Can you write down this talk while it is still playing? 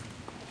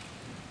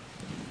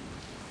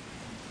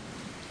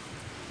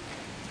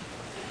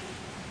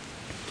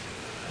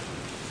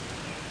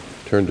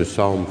Turn to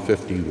Psalm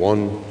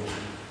 51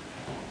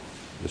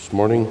 this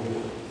morning,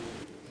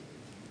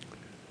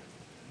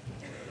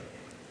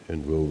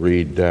 and we'll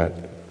read that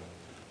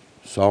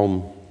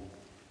psalm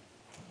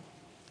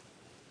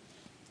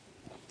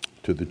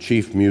to the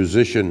chief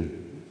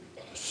musician,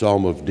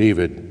 Psalm of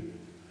David,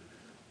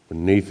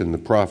 when Nathan the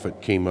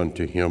prophet came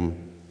unto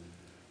him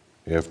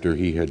after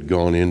he had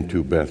gone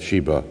into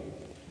Bathsheba.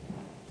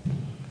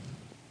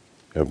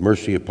 Have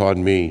mercy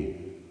upon me,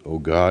 O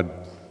God,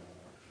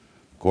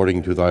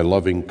 according to thy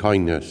loving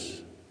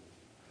kindness,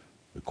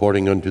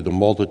 according unto the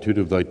multitude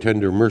of thy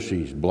tender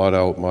mercies, blot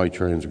out my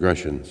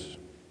transgressions.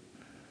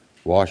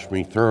 Wash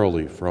me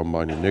thoroughly from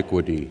mine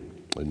iniquity,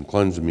 and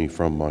cleanse me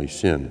from my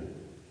sin.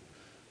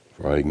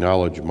 For I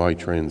acknowledge my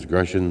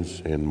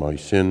transgressions, and my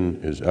sin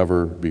is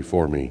ever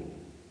before me.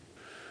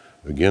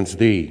 Against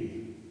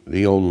thee,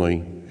 thee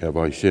only, have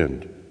I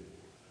sinned,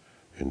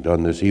 and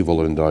done this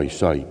evil in thy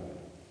sight,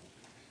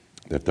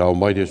 that thou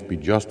mightest be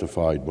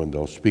justified when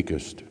thou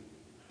speakest,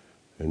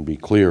 and be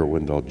clear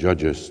when thou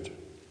judgest.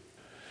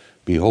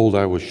 Behold,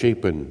 I was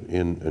shapen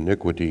in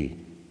iniquity,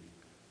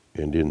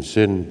 and in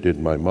sin did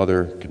my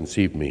mother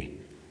conceive me.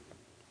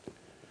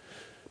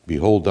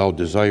 Behold, thou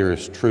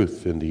desirest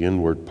truth in the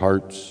inward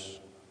parts,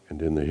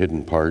 and in the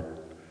hidden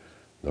part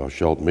thou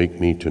shalt make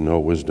me to know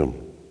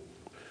wisdom.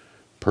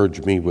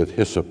 Purge me with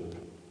hyssop,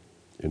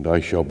 and I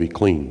shall be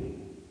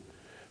clean.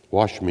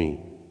 Wash me,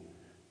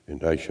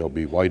 and I shall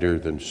be whiter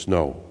than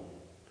snow.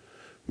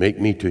 Make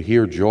me to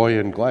hear joy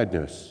and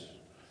gladness,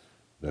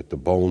 that the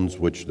bones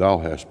which thou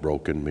hast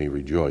broken may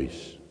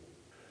rejoice.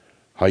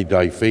 Hide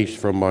thy face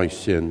from my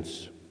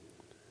sins,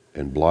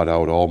 and blot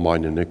out all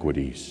mine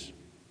iniquities.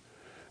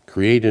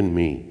 Create in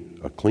me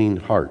a clean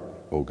heart,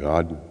 O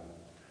God,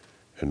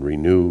 and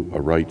renew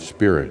a right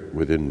spirit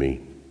within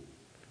me.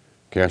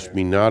 Cast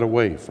me not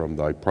away from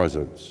thy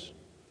presence,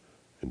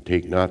 and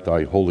take not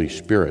thy Holy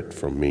Spirit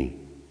from me.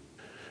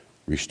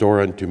 Restore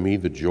unto me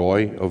the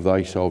joy of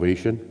thy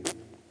salvation,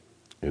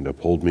 and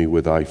uphold me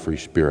with thy free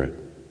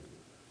spirit.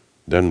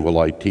 Then will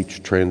I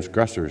teach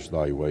transgressors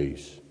thy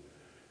ways,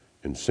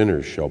 and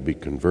sinners shall be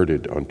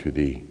converted unto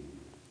thee.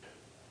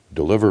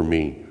 Deliver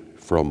me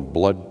from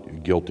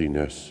blood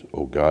guiltiness,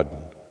 O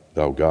God,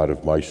 thou God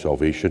of my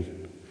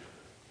salvation,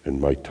 and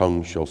my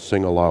tongue shall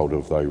sing aloud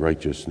of thy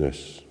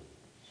righteousness.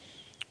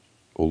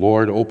 O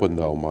Lord, open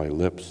thou my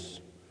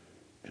lips,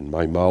 and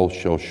my mouth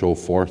shall show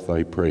forth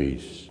thy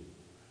praise.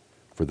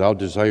 For thou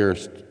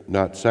desirest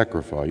not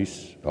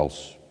sacrifice,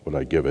 else would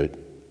I give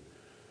it.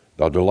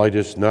 Thou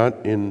delightest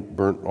not in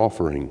burnt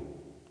offering.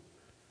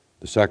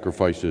 The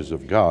sacrifices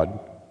of God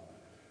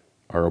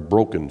are a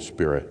broken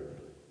spirit,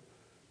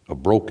 a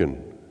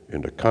broken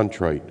and a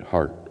contrite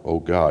heart, O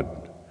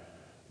God,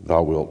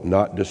 thou wilt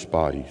not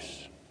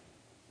despise.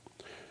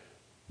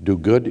 Do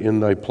good in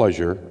thy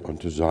pleasure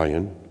unto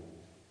Zion.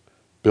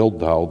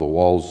 Build thou the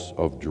walls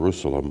of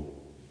Jerusalem.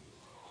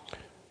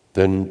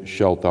 Then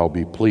shalt thou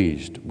be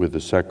pleased with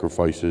the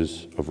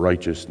sacrifices of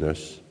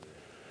righteousness,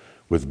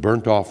 with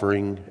burnt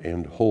offering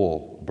and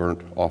whole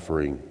burnt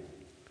offering.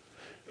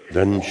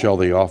 Then shall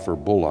they offer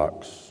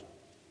bullocks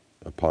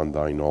upon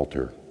thine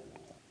altar.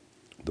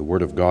 The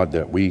word of God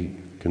that we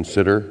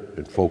consider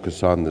and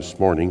focus on this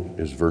morning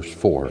is verse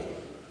 4.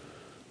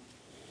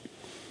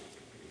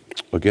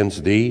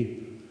 Against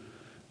thee,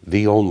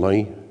 thee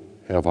only,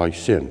 have I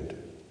sinned,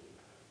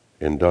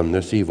 and done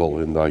this evil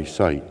in thy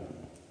sight,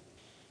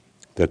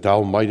 that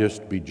thou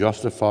mightest be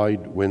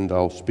justified when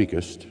thou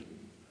speakest,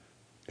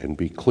 and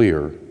be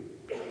clear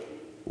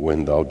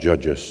when thou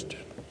judgest.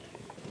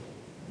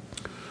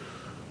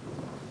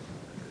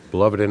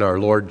 Beloved in our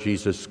Lord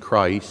Jesus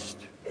Christ,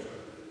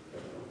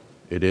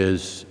 it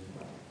is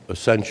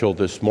essential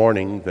this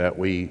morning that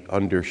we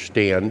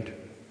understand,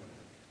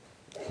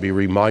 be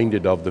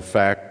reminded of the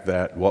fact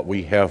that what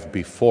we have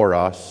before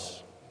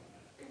us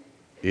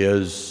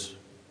is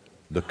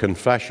the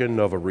confession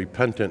of a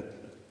repentant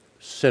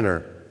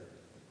sinner,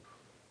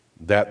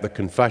 that the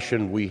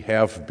confession we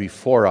have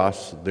before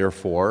us,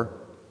 therefore,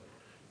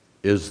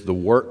 is the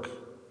work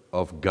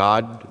of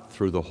God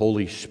through the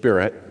Holy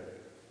Spirit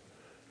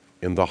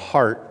in the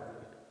heart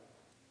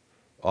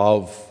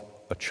of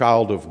a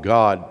child of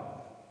God,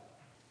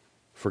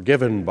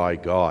 forgiven by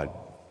God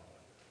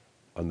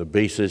on the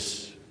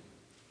basis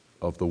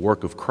of the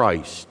work of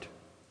Christ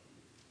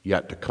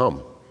yet to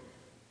come.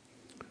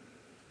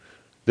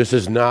 This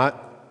is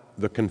not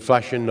the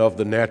confession of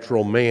the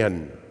natural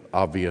man,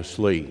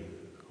 obviously,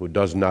 who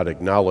does not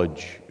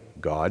acknowledge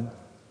God,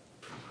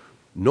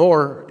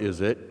 nor is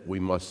it, we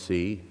must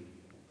see,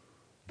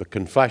 the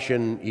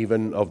confession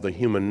even of the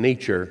human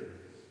nature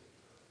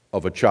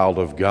of a child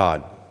of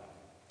God.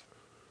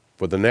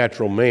 For the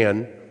natural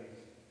man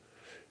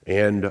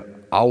and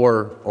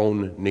our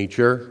own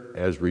nature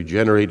as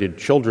regenerated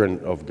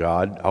children of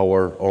God,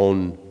 our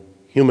own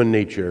human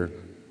nature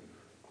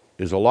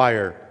is a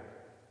liar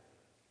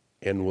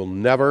and will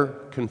never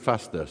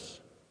confess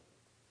this.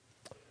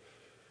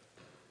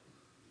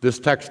 This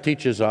text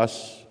teaches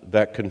us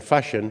that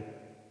confession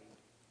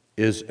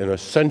is an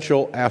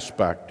essential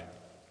aspect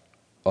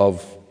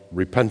of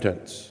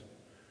repentance.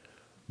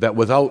 that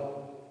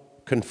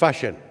without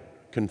confession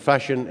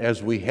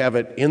as we have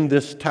it in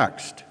this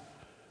text,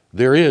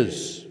 there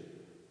is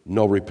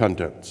no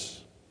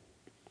repentance.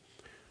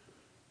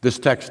 This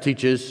text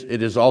teaches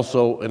it is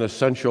also an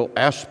essential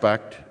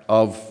aspect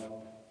of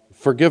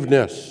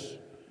forgiveness.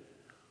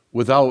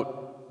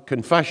 Without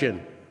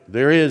confession,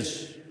 there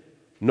is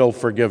no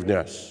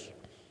forgiveness.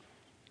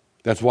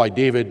 That's why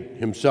David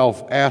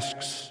himself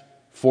asks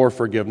for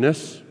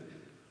forgiveness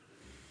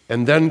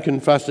and then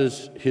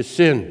confesses his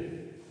sin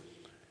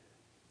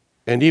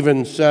and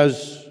even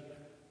says,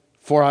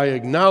 "For I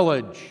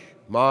acknowledge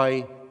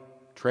my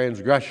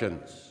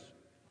transgressions."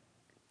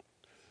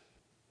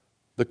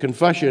 The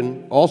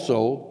confession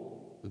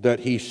also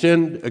that he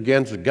sinned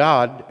against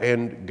God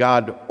and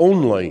God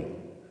only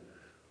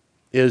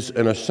is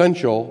an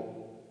essential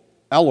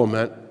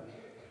element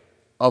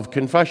of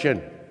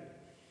confession.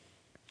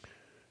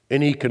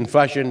 Any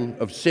confession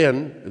of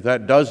sin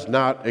that does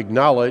not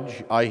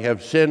acknowledge I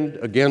have sinned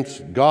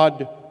against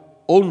God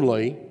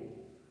only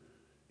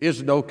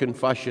is no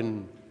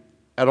confession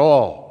at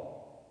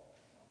all.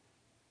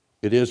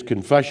 It is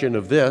confession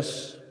of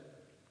this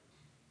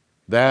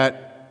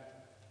that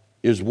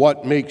is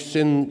what makes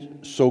sin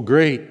so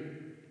great.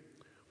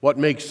 What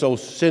makes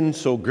sin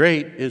so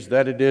great is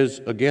that it is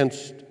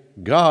against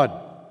God.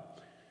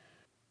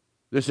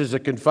 This is a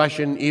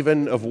confession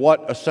even of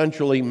what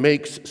essentially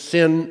makes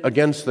sin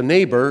against the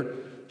neighbor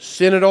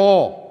sin at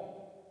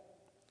all.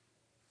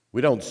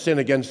 We don't sin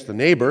against the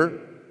neighbor.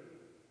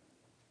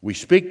 We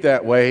speak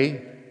that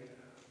way,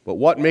 but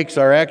what makes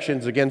our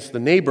actions against the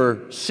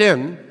neighbor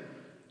sin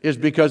is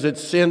because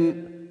it's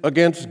sin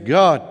against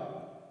God.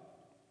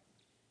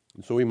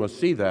 And so we must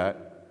see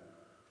that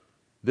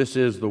this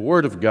is the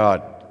Word of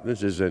God.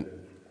 This isn't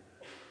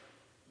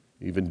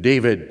even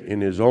David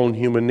in his own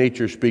human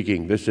nature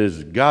speaking. This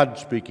is God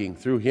speaking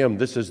through him.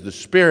 This is the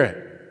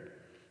Spirit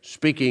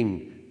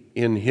speaking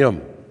in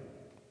him.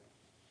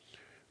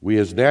 We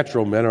as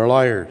natural men are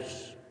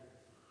liars.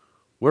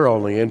 We're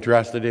only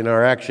interested in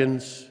our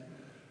actions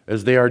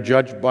as they are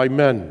judged by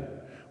men.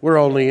 We're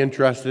only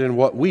interested in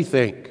what we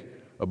think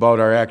about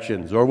our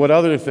actions or what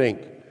others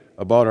think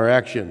about our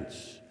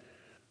actions.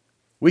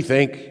 We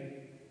think,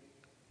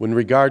 in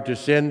regard to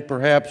sin,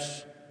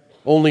 perhaps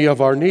only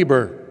of our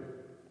neighbor.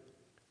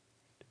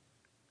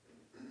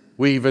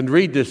 We even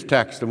read this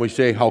text and we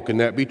say, how can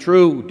that be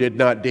true? Did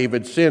not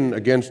David sin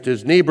against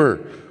his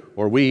neighbor?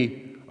 Or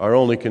we are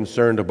only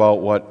concerned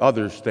about what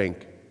others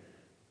think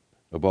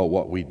about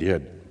what we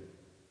did.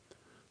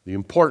 The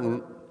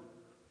important,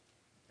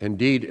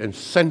 indeed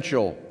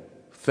essential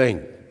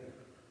thing,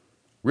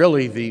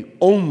 really the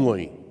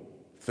only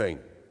thing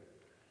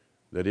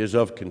that is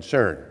of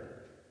concern,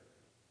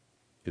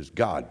 is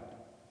God.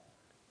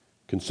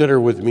 Consider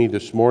with me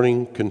this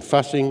morning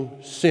confessing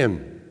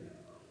sin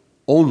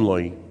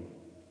only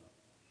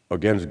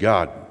against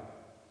God.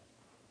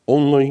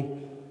 Only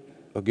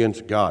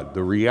against God.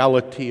 The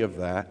reality of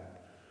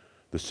that,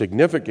 the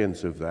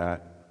significance of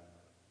that,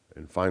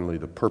 and finally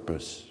the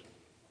purpose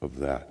of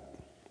that.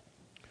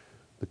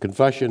 The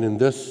confession in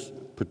this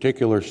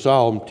particular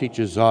psalm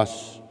teaches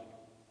us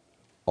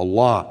a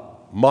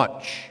lot,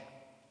 much,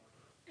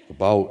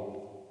 about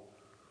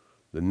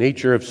the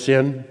nature of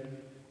sin,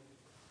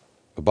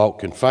 about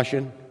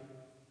confession,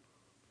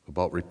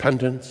 about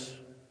repentance,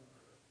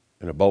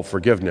 and about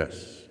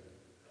forgiveness.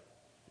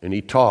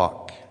 Any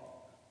talk,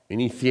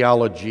 any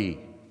theology,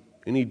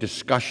 any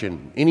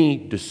discussion, any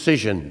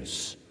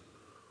decisions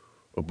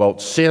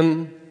about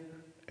sin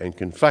and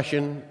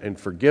confession and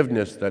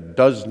forgiveness that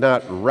does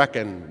not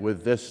reckon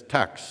with this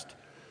text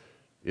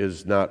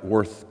is not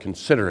worth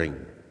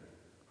considering.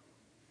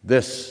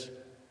 This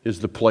is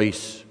the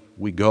place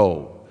we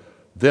go.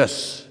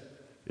 This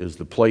is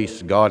the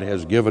place God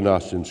has given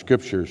us in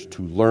Scriptures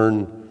to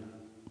learn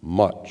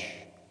much.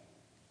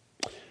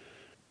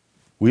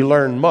 We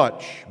learn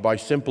much by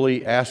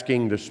simply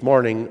asking this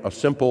morning a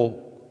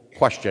simple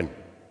question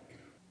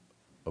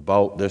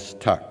about this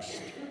text.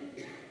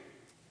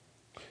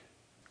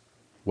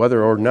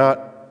 Whether or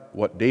not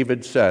what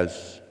David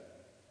says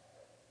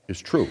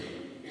is true.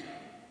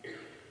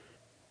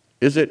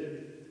 Is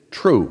it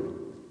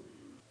true?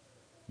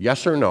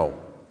 Yes or no?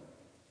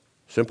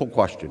 Simple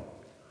question.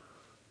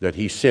 That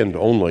he sinned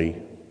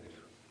only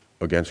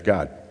against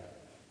God.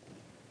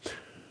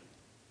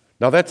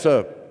 Now that's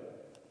an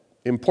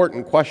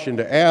important question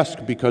to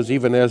ask because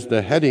even as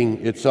the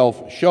heading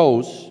itself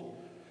shows,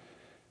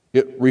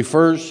 it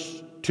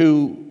refers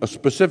to a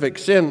specific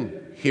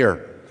sin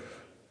here.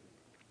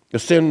 The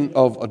sin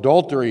of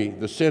adultery,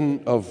 the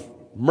sin of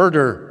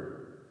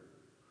murder.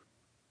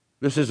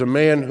 This is a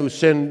man who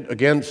sinned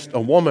against a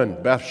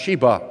woman,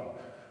 Bathsheba,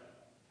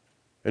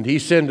 and he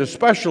sinned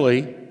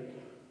especially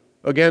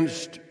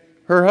against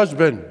her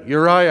husband,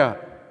 Uriah.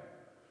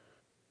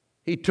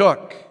 He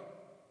took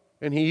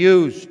and he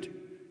used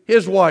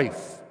his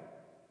wife,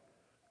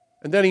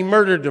 and then he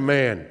murdered a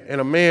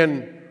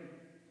man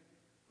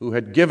who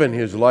had given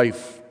his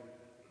life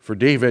for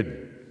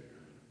David,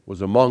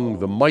 was among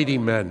the mighty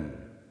men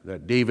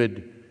that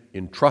David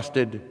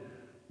entrusted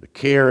the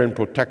care and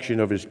protection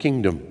of his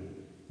kingdom.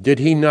 Did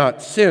he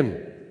not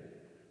sin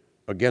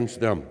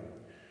against them?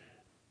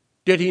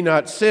 Did he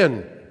not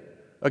sin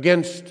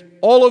against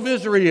all of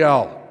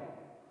Israel,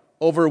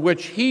 over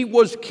which he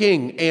was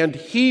king and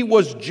he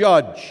was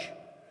judge,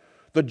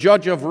 the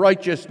judge of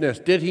righteousness?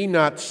 Did he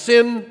not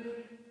sin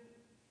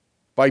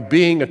by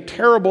being a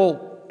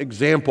terrible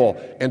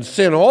example, and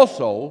sin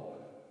also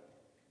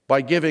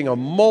by giving a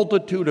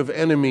multitude of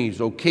enemies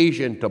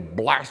occasion to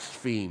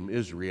blaspheme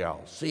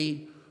Israel?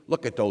 See,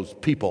 look at those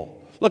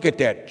people. Look at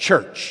that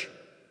church.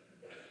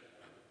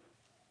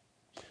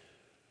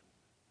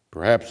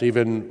 Perhaps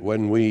even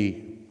when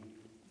we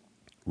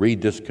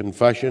read this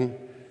confession,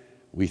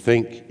 we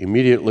think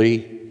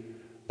immediately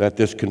that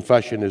this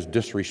confession is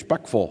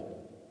disrespectful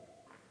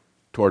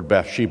toward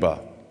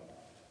Bathsheba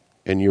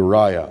and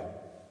Uriah,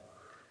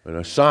 and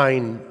a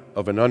sign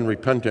of an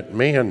unrepentant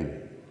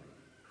man.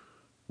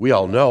 We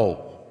all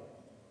know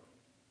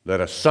that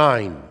a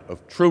sign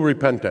of true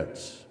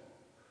repentance,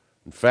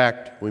 in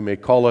fact, we may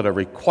call it a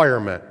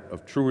requirement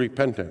of true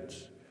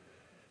repentance,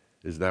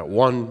 is that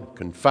one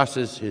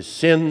confesses his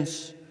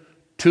sins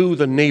to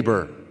the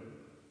neighbor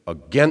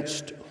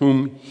against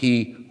whom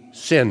he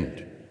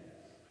sinned.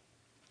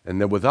 And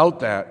that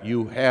without that,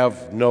 you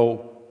have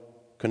no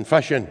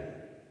confession.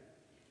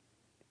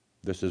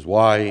 This is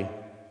why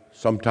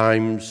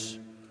sometimes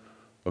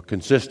a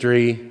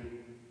consistory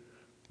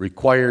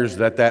requires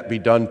that be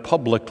done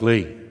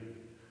publicly,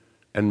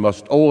 and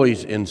must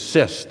always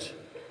insist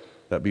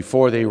that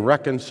before they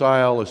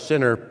reconcile a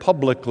sinner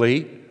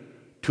publicly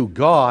to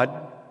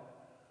God,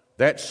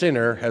 that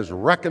sinner has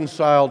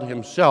reconciled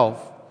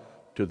himself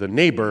to the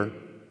neighbor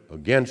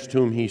against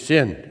whom he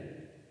sinned.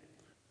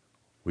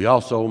 We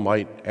also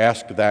might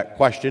ask that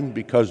question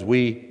because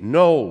we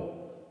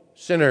know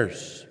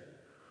sinners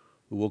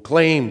who will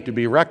claim to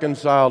be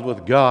reconciled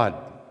with God,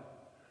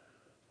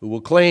 who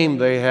will claim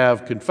they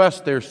have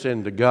confessed their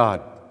sin to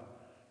God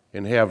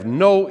and have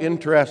no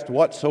interest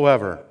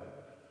whatsoever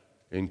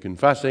in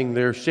confessing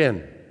their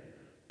sin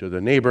to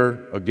the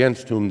neighbor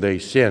against whom they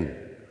sin.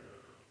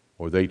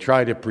 Or they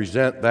try to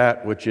present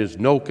that which is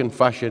no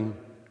confession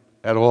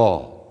at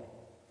all.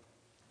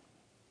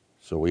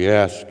 So we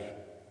ask,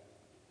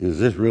 is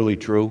this really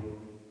true?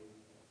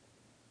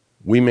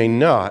 We may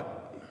not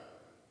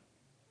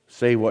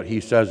say what he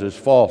says is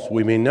false.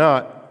 We may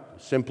not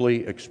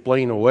simply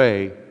explain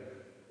away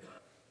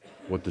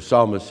what the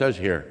psalmist says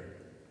here.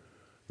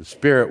 The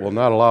Spirit will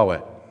not allow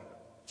it.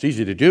 It's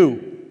easy to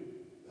do.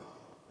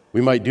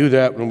 We might do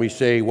that when we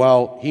say,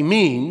 well, he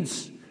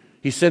means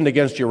he sinned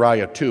against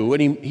Uriah too,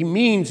 and he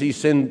means he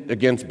sinned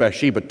against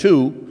Bathsheba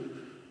too.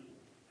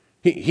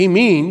 He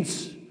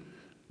means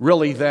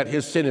really that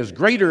his sin is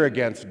greater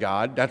against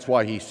God. That's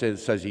why he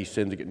says he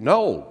sinned against.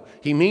 No,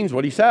 he means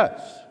what he says.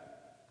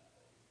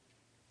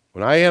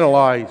 When I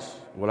analyze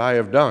what I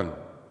have done,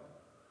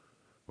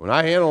 when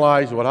I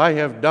analyze what I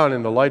have done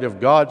in the light of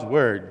God's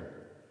word,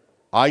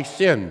 I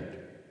sinned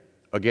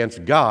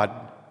against God,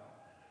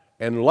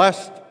 and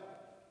lest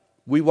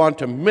we want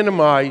to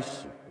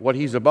minimize what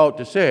he's about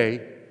to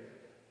say,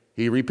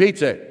 he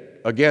repeats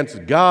it,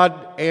 against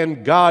God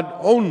and God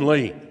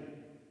only.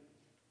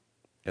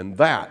 And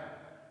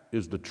that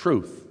is the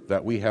truth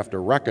that we have to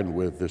reckon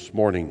with this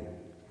morning.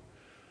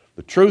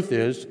 The truth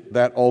is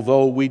that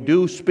although we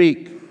do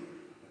speak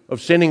of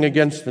sinning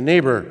against the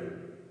neighbor,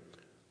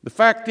 the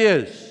fact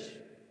is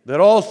that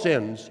all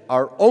sins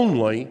are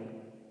only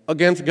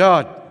against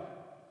God.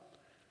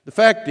 The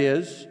fact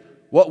is,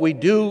 what we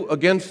do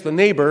against the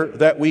neighbor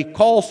that we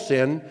call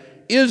sin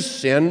is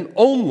sin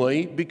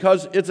only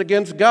because it's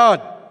against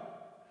God.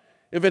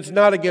 If it's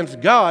not against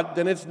God,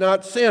 then it's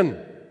not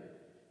sin.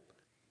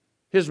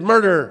 His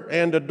murder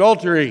and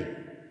adultery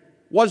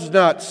was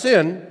not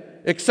sin,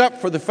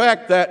 except for the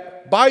fact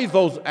that by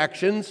those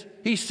actions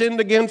he sinned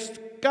against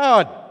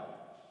God.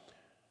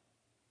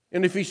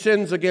 And if he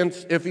sins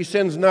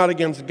not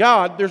against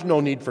God, there's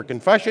no need for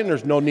confession,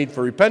 there's no need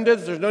for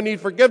repentance, there's no need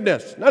for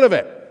forgiveness, none of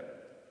it.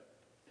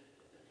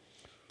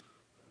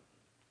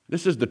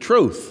 This is the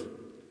truth.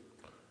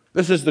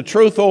 This is the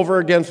truth over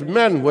against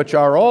men, which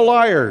are all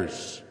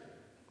liars.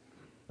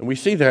 And we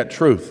see that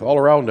truth all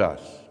around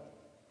us.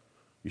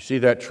 You see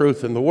that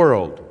truth in the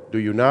world, do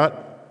you not?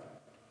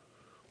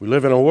 We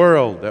live in a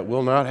world that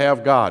will not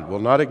have God, will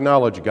not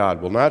acknowledge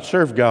God, will not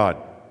serve God.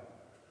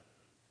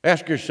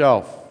 Ask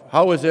yourself,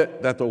 how is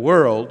it that the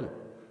world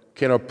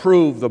can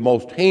approve the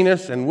most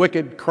heinous and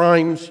wicked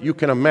crimes you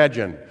can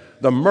imagine?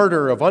 The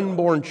murder of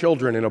unborn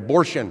children and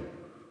abortion,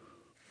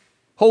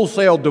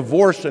 wholesale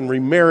divorce and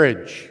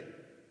remarriage,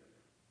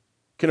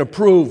 can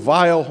approve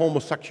vile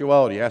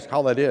homosexuality. Ask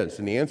how that is,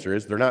 and the answer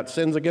is they're not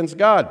sins against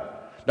God,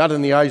 not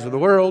in the eyes of the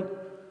world.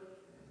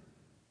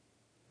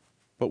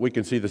 But we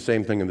can see the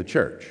same thing in the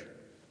church.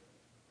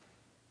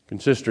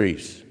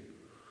 Consistories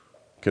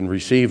can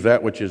receive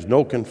that which is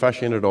no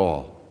confession at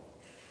all.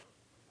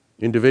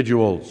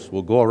 Individuals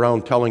will go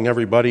around telling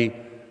everybody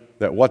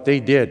that what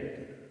they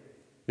did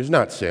is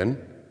not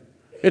sin.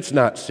 It's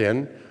not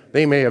sin.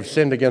 They may have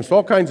sinned against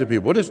all kinds of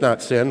people, but it's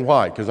not sin.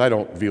 Why? Because I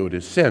don't view it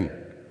as sin.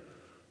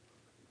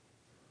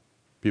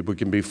 People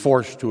can be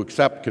forced to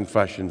accept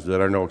confessions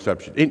that are no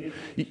exception.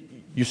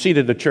 You see it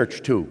in the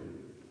church too.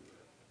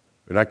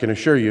 And I can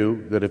assure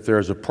you that if there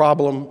is a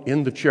problem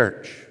in the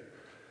church,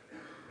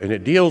 and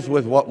it deals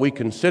with what we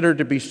consider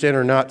to be sin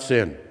or not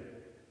sin,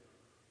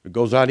 it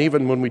goes on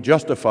even when we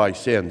justify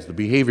sins, the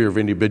behavior of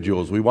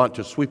individuals. We want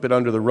to sweep it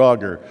under the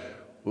rug, or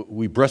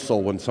we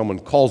bristle when someone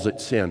calls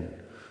it sin.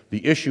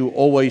 The issue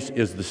always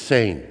is the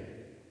same.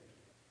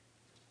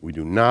 We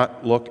do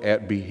not look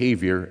at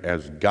behavior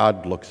as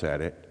God looks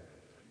at it,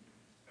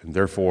 and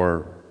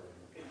therefore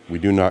we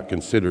do not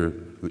consider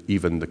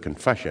even the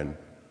confession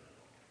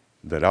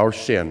that our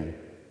sin,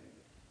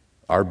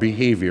 our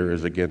behavior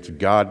is against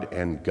God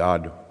and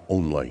God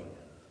only.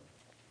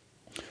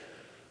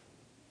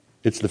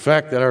 It's the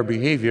fact that our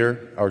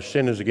behavior, our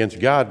sin is against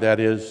God, that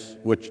is,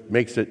 which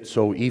makes it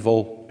so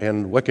evil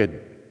and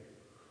wicked.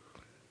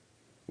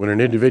 When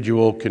an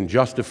individual can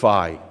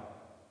justify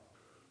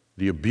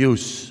the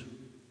abuse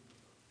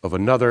of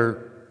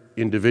another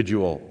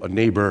individual, a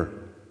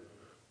neighbor,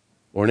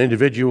 or an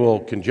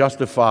individual can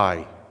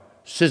justify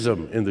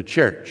schism in the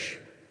church,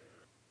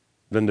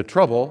 then the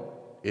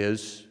trouble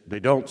is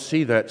they don't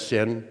see that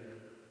sin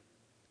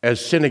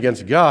as sin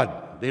against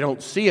God. They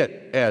don't see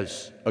it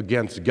as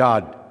against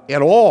God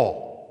at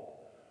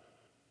all.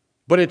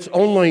 But it's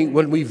only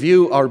when we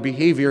view our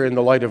behavior in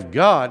the light of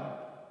God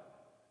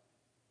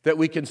that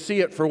we can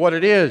see it for what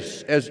it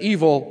is, as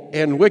evil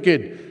and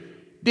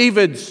wicked.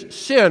 David's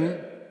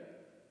sin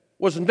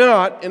was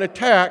not an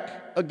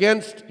attack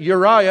against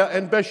Uriah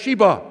and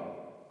Bathsheba.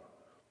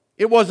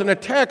 It was an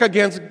attack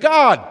against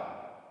God.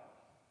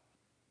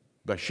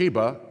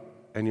 Bathsheba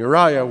and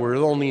Uriah were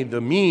only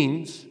the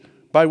means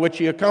by which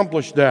he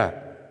accomplished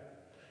that.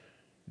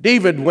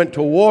 David went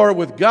to war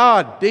with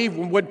God.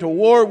 David went to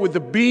war with the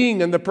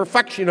being and the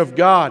perfection of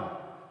God.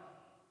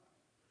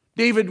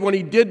 David, when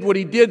he did what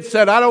he did,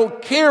 said, I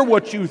don't care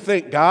what you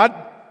think, God.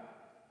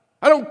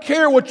 I don't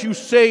care what you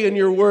say in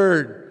your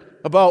word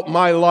about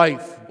my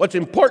life. What's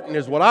important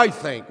is what I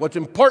think. What's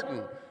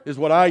important is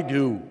what I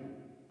do.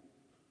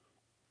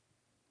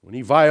 When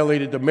he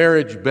violated the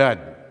marriage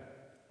bed,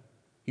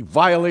 he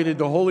violated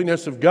the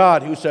holiness of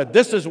God, who said,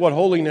 this is what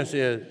holiness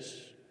is.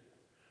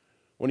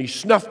 When he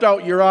snuffed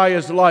out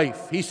Uriah's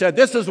life, he said,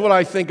 this is what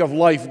I think of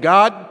life,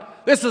 God.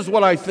 This is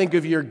what I think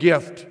of your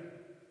gift.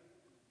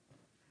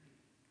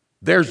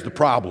 There's the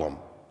problem.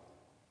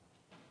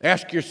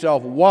 Ask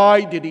yourself,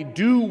 why did he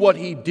do what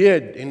he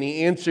did? And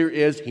the answer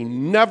is, he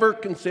never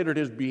considered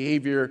his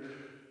behavior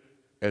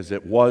as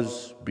it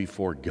was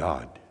before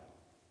God.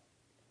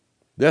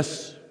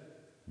 This,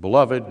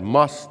 beloved,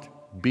 must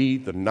be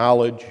the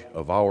knowledge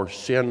of our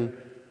sin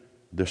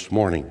this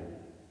morning.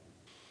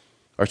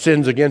 Our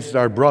sins against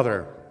our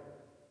brother,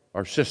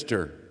 our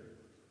sister,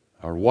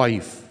 our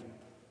wife,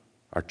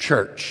 our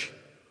church,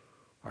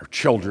 our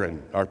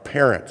children, our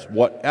parents,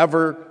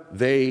 whatever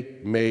they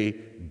may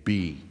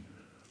be,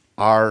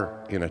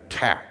 are an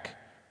attack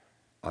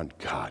on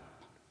God.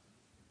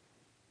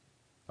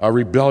 Our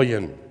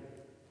rebellion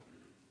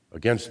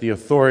against the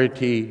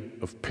authority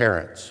of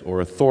parents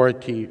or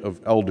authority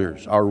of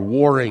elders, our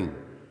warring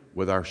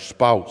with our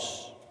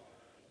spouse,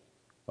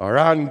 our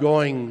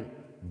ongoing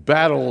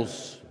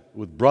battles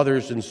with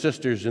brothers and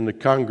sisters in the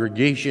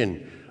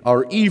congregation,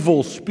 our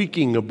evil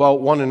speaking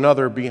about one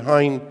another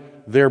behind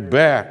their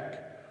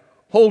back,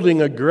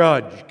 holding a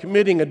grudge,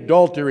 committing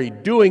adultery,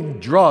 doing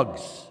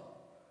drugs,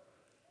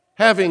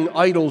 having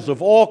idols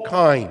of all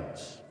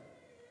kinds.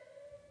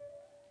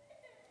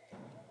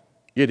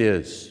 It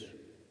is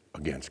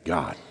against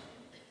God.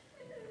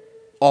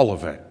 All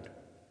of it.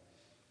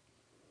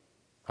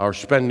 Our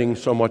spending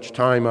so much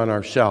time on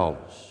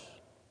ourselves,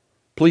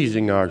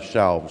 pleasing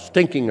ourselves,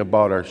 thinking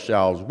about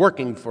ourselves,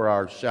 working for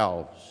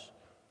ourselves,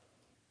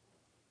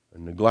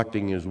 and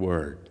neglecting His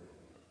Word,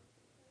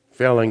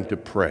 failing to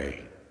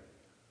pray,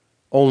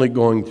 only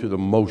going through the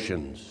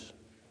motions,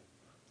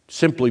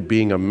 simply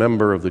being a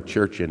member of the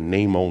church in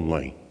name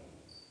only.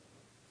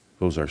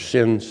 Those are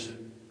sins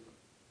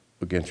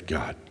against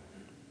God.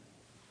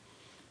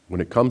 When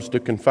it comes to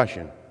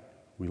confession,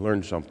 we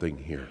learn something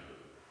here.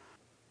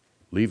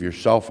 Leave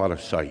yourself out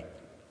of sight.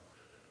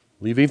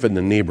 Leave even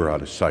the neighbor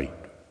out of sight.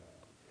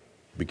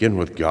 Begin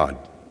with God.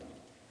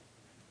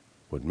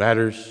 What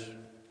matters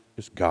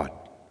is God.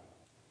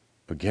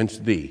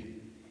 Against thee,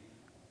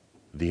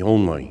 the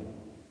only,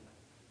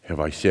 have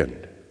I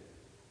sinned.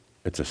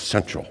 It's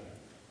essential.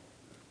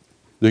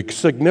 The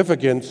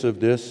significance of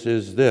this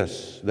is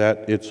this,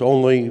 that it's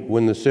only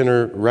when the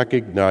sinner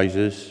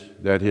recognizes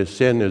that his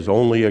sin is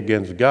only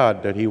against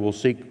God that he will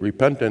seek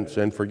repentance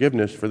and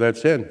forgiveness for that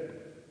sin.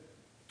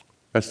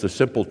 That's the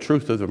simple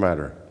truth of the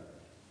matter.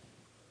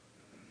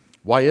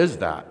 Why is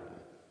that?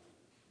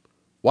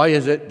 Why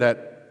is it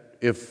that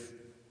if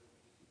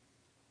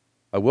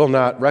I will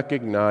not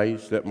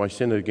recognize that my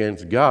sin is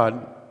against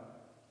God,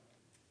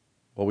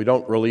 well, we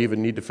don't really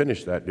even need to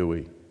finish that, do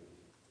we?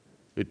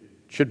 It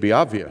should be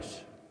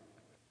obvious.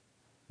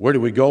 Where do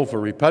we go for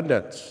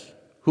repentance?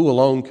 Who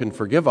alone can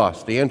forgive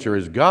us? The answer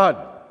is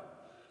God.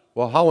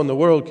 Well, how in the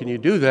world can you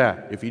do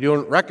that if you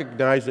don't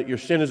recognize that your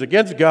sin is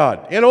against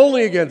God, and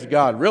only against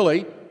God, really?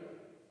 You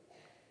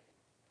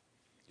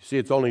see,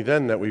 it's only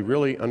then that we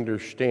really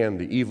understand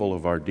the evil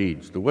of our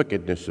deeds, the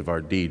wickedness of our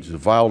deeds, the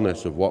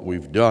vileness of what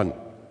we've done.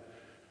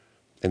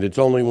 And it's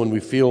only when we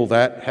feel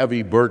that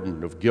heavy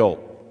burden of guilt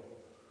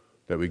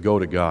that we go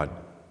to God.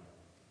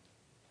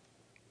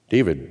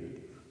 David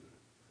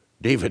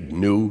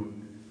knew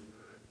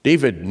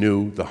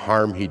the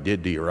harm he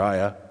did to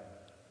Uriah.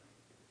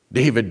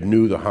 David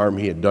knew the harm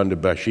he had done to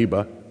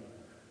Bathsheba,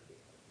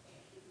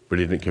 but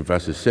he didn't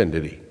confess his sin,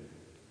 did he?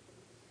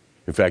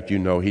 In fact, he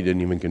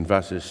didn't even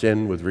confess his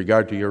sin with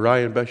regard to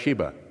Uriah and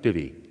Bathsheba, did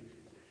he?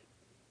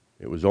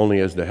 It was only,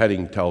 as the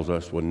heading tells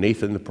us, when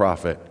Nathan the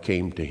prophet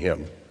came to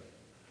him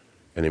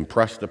and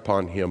impressed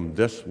upon him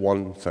this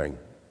one thing: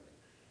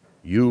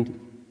 you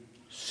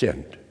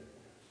sinned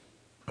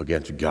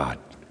against God,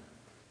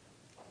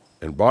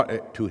 and brought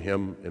it to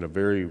him in a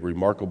very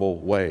remarkable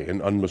way,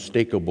 an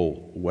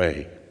unmistakable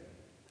way.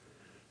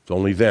 It's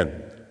only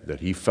then that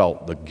he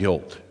felt the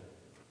guilt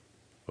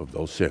of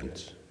those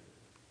sins.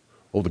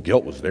 Oh, the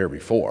guilt was there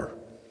before.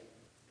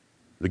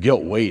 The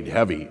guilt weighed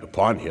heavy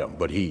upon him,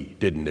 but he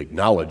didn't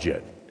acknowledge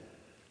it.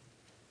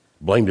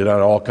 Blamed it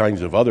on all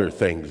kinds of other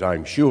things,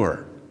 I'm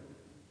sure.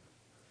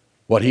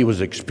 What he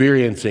was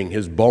experiencing,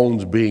 his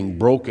bones being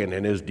broken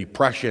and his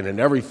depression and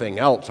everything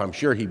else, I'm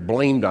sure he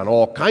blamed on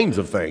all kinds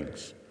of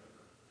things.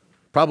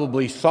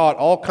 Probably sought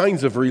all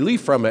kinds of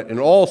relief from it in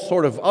all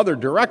sort of other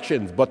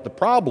directions, but the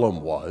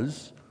problem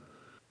was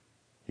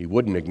he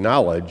wouldn't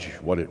acknowledge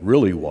what it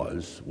really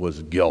was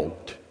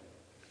guilt,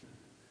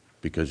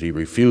 because he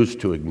refused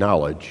to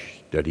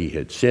acknowledge that he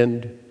had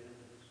sinned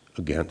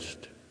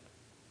against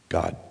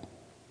God.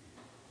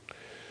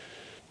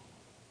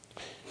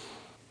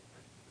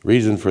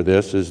 Reason for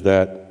this is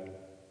that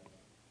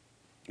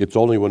it's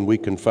only when we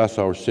confess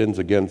our sins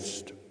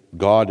against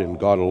God and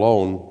God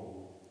alone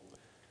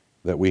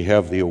that we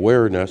have the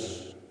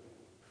awareness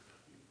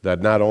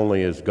that not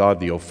only is God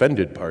the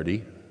offended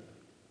party,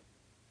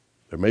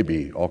 there may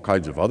be all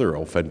kinds of other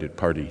offended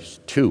parties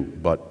too,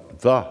 but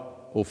the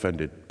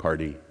offended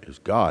party is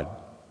God,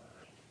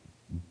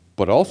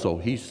 but also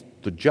He's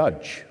the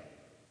judge.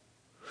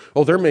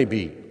 Oh, there may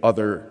be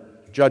other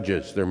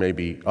judges, there may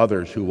be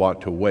others who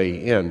want to weigh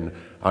in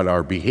on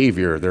our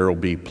behavior. There will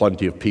be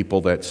plenty of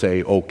people that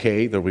say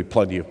okay, there will be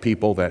plenty of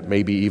people that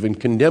maybe even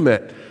condemn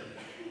it,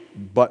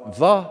 but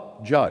the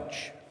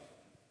judge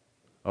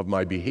of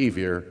my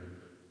behavior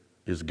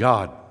is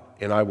God,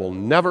 and I will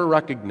never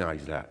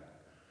recognize that.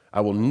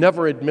 I will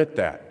never admit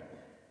that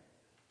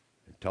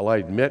until I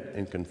admit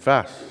and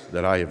confess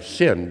that I have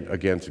sinned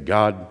against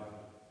God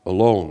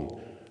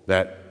alone,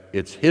 that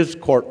it's His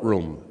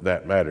courtroom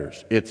that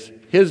matters, it's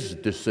His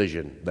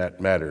decision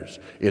that matters,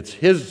 it's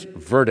His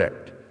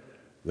verdict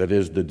that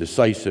is the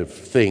decisive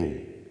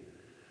thing.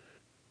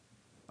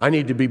 I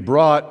need to be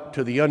brought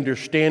to the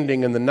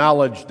understanding and the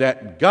knowledge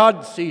that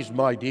God sees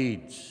my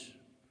deeds,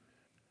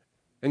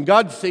 and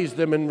God sees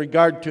them in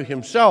regard to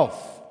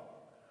Himself.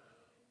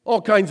 All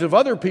kinds of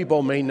other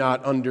people may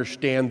not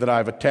understand that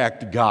I've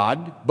attacked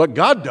God, but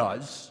God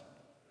does.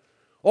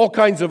 All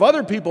kinds of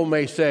other people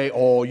may say,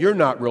 oh, you're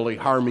not really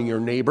harming your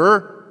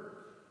neighbor.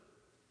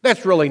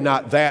 That's really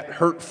not that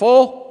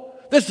hurtful.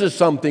 This is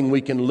something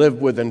we can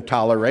live with and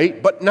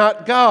tolerate, but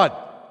not God.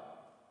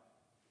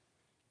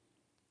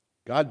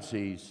 God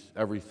sees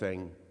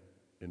everything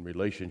in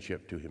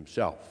relationship to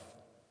Himself.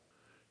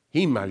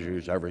 He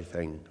measures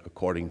everything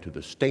according to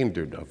the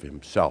standard of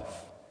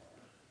Himself.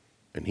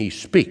 And He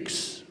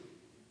speaks.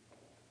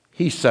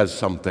 He says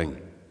something.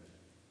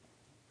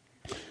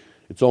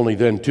 It's only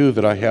then, too,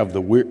 that I have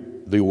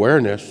the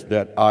awareness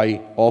that I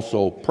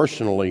also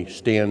personally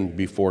stand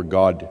before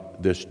God,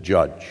 this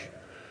judge,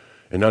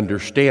 and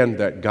understand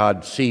that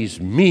God sees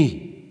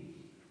me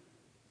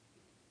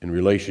in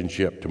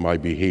relationship to my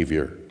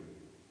behavior.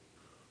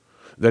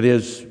 That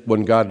is,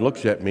 when God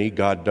looks at me,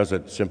 God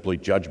doesn't simply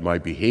judge my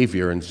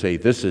behavior and say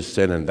this is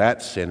sin and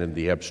that's sin in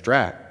the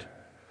abstract,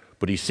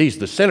 but He sees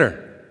the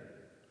sinner.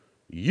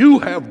 You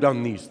have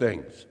done these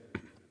things.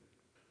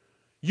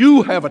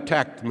 You have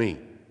attacked me.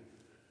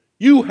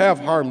 You have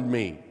harmed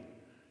me.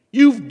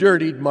 You've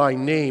dirtied my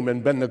name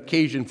and been the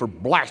occasion for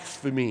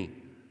blasphemy.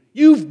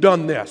 You've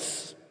done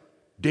this,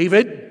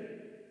 David.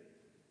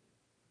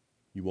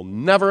 You will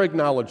never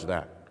acknowledge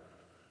that.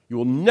 You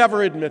will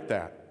never admit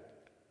that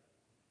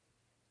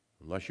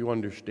unless you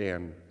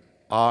understand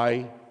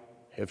I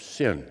have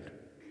sinned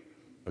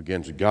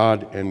against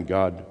God and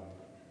God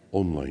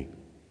only.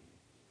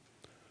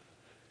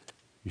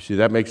 You see,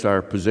 that makes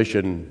our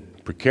position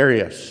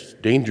precarious,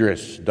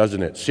 dangerous,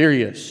 doesn't it?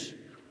 Serious.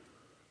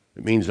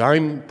 It means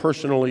I'm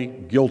personally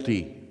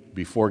guilty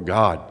before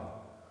God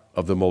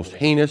of the most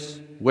heinous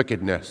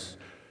wickedness,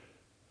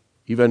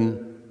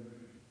 even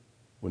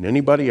when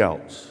anybody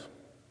else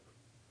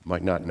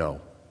might not know,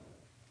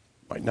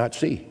 might not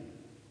see.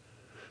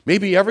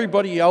 Maybe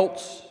everybody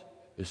else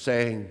is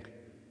saying,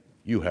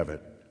 you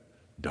haven't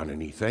done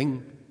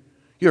anything.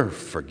 You're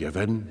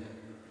forgiven.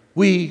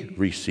 We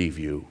receive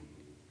you.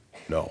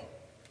 No.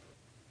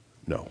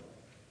 No.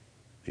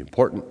 The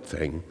important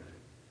thing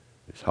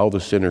is how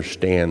the sinner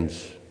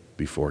stands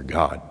before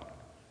God,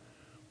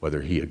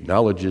 whether he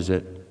acknowledges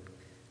it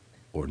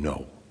or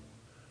no.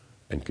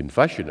 And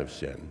confession of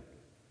sin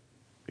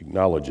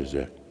acknowledges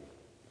it.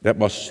 That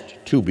must,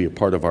 too, be a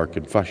part of our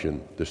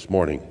confession this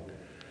morning,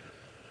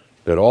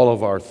 that all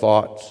of our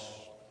thoughts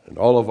and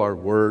all of our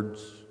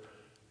words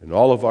and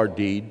all of our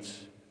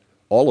deeds,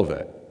 all of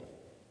it,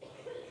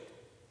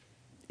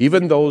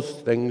 even those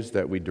things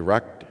that we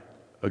direct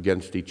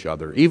against each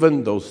other,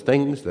 even those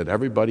things that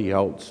everybody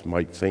else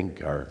might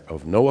think are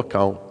of no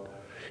account,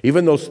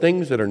 even those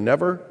things that are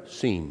never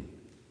seen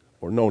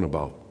or known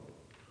about,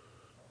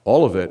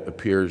 all of it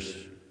appears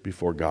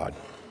before God.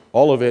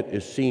 All of it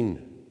is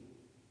seen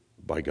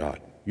by God.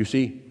 You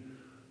see,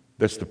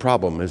 that's the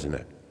problem, isn't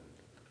it?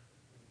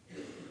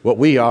 What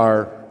we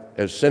are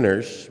as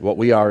sinners, what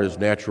we are as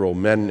natural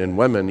men and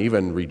women,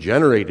 even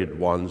regenerated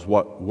ones,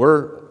 what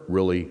we're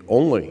really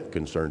only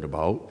concerned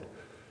about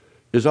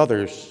is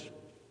others.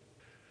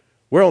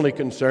 We're only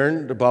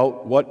concerned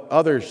about what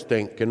others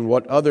think and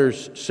what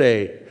others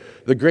say.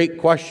 The great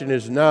question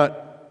is not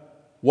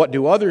what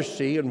do others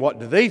see and what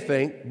do they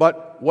think,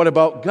 but what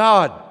about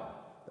God?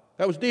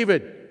 That was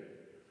David.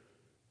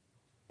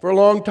 For a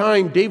long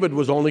time, David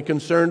was only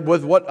concerned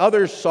with what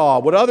others saw,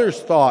 what others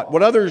thought,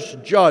 what others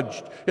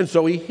judged, and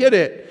so he hid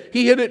it.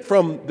 He hid it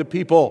from the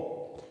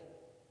people.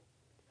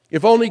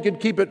 If only he could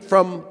keep it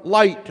from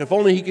light, if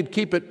only he could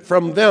keep it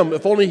from them,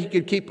 if only he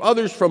could keep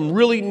others from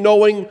really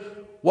knowing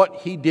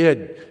what he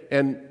did.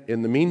 And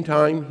in the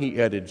meantime,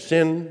 he added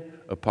sin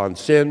upon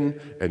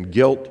sin and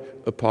guilt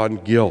upon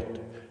guilt.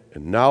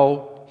 And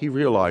now he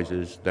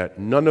realizes that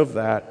none of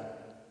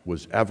that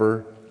was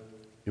ever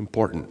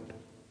important.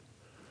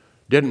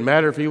 Didn't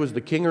matter if he was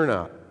the king or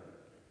not.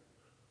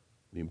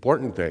 The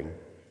important thing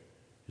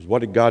is, what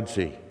did God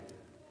see?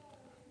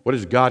 What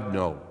does God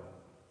know?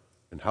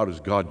 And how does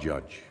God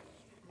judge?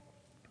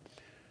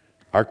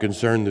 Our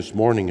concern this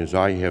morning is,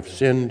 I have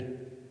sinned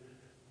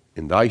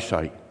in thy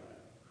sight.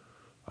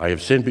 I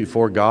have sinned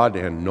before God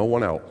and no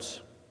one else.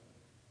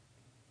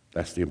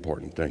 That's the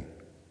important thing.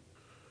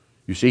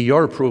 You see,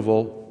 your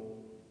approval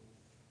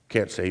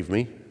can't save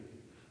me,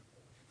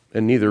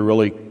 and neither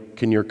really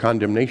can your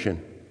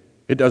condemnation.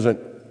 It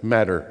doesn't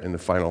matter in the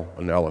final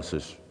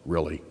analysis,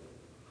 really.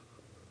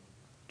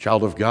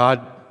 Child of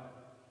God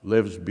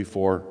lives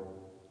before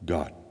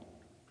God.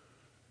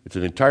 It's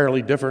an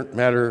entirely different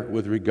matter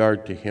with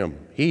regard to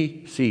him.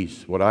 He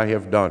sees what I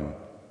have done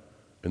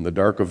in the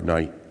dark of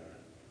night,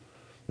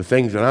 the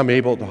things that I'm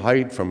able to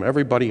hide from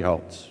everybody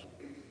else.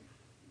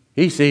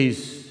 He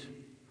sees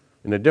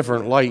in a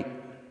different light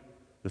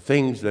the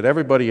things that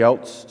everybody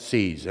else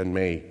sees and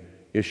may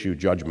issue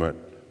judgment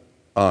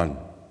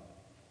on.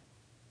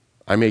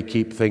 I may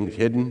keep things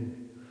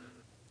hidden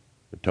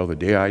until the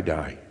day I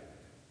die.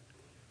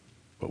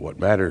 But what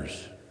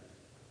matters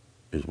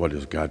is, what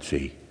does God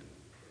see?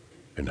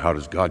 And how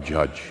does God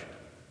judge?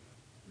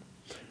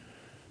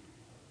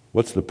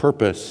 What's the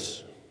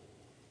purpose?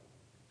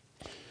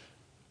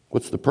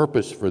 What's the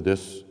purpose for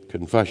this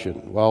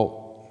confession?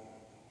 Well,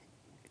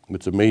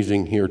 what's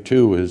amazing here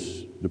too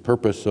is the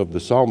purpose of the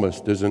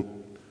psalmist isn't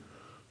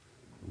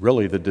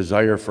really the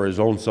desire for his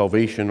own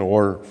salvation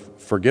or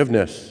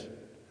forgiveness.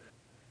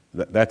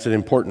 That's an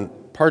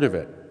important part of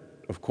it,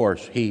 of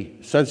course. He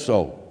says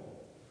so.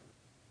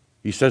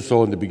 He says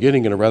so in the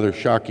beginning in a rather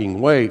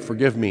shocking way.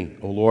 Forgive me,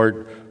 O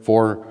Lord,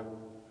 for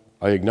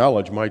I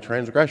acknowledge my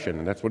transgression.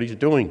 And that's what he's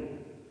doing.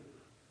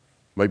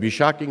 It might be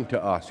shocking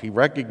to us. He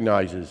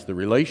recognizes the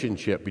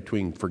relationship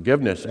between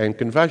forgiveness and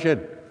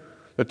confession,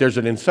 that there's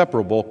an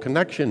inseparable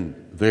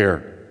connection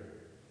there.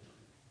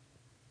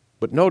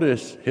 But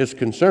notice his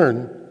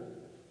concern,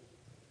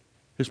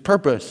 his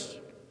purpose,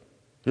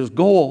 his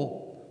goal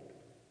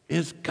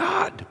is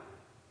God.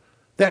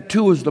 That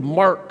too is the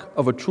mark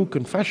of a true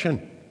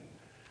confession.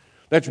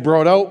 That's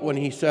brought out when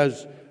he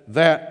says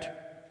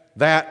that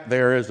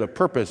there is a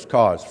purpose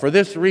cause. For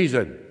this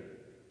reason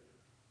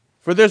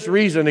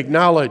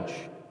acknowledge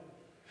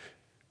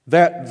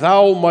that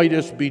thou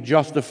mightest be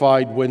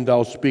justified when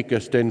thou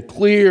speakest and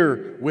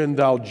clear when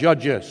thou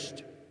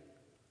judgest.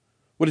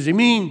 What does he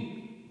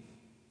mean?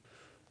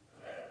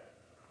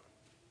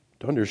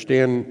 To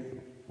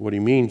understand what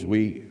he means,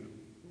 we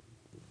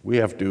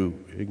have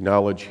to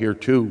acknowledge here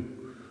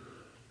too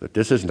that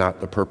this is not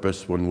the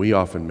purpose when we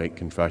often make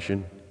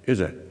confession, is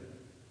it?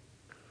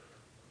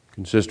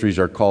 Consistories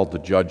are called to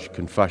judge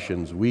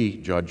confessions. We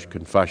judge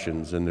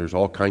confessions, and there's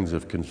all kinds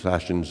of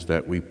confessions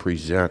that we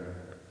present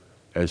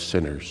as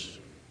sinners.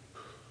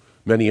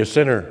 Many a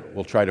sinner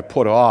will try to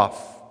put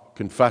off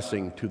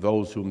confessing to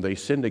those whom they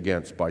sinned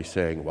against by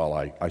saying, well,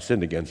 I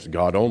sinned against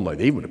God only.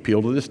 They would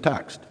appeal to this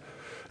text.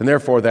 And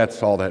therefore,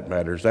 that's all that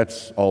matters.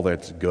 That's all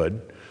that's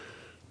good.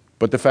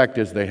 But the fact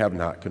is, they have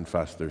not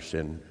confessed their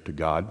sin to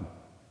God.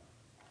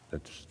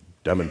 That's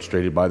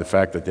demonstrated by the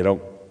fact that they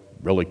don't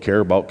really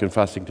care about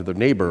confessing to their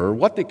neighbor or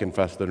what they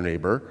confess to their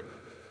neighbor.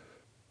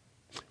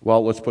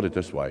 Well, let's put it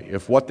this way.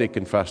 If what they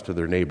confess to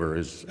their neighbor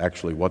is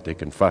actually what they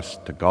confess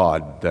to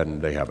God, then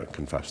they haven't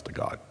confessed to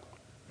God.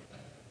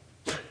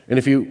 And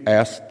if you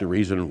ask the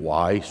reason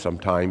why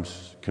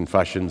sometimes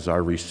confessions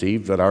are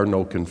received that are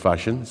no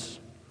confessions,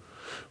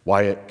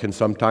 why it can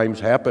sometimes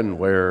happen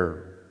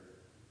where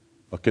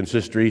a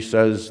consistory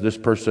says this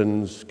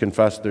person's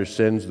confessed their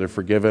sins, they're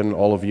forgiven,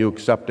 all of you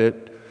accept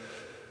it,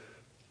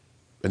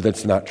 and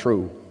that's not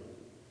true.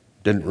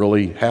 Didn't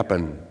really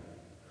happen.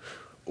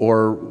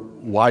 Or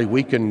why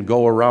we can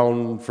go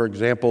around, for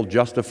example,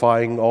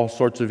 justifying all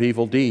sorts of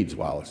evil deeds.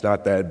 Well, it's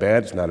not that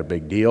bad, it's not a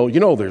big deal. You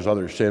know, there's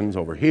other sins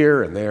over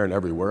here and there and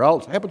everywhere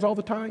else. It happens all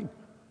the time.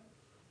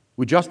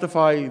 We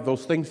justify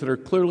those things that are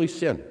clearly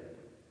sin.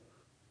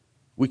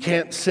 We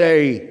can't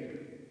say,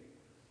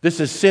 this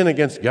is sin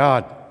against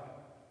God.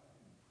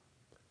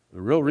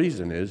 The real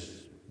reason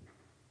is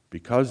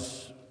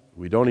because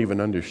we don't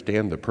even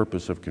understand the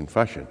purpose of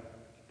confession,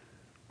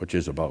 which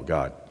is about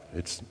God.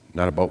 It's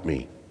not about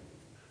me.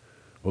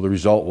 Well, the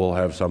result will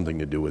have something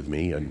to do with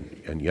me,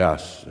 and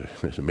yes,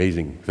 there's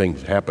amazing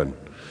things happen.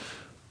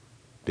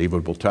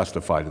 David will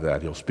testify to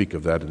that. He'll speak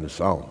of that in the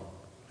psalm.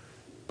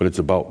 But it's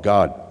about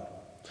God.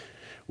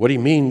 What he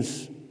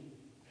means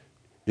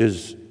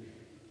is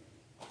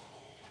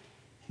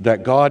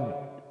that God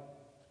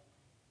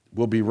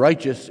will be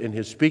righteous in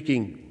his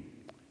speaking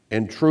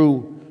and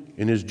true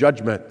in his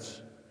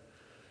judgments.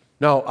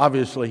 Now,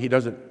 obviously, he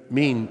doesn't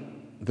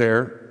mean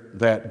there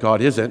that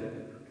God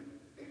isn't.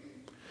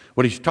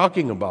 What he's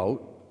talking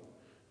about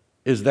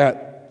is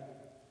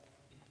that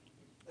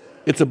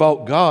it's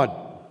about God.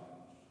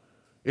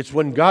 It's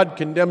when God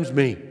condemns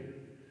me.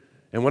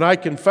 And when I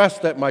confess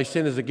that my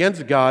sin is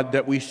against God,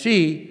 that we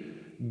see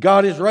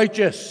God is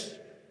righteous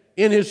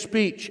in his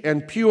speech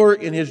and pure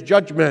in his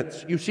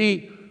judgments. You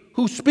see,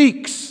 who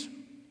speaks?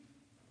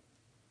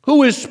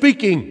 Who is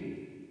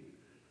speaking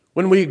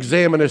when we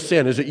examine a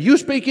sin? Is it you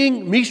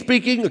speaking, me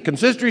speaking, a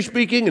consistory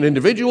speaking, an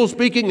individual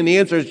speaking? And the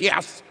answer is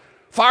yes,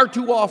 far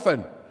too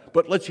often.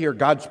 But let's hear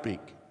God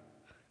speak.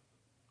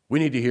 We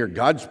need to hear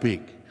God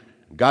speak.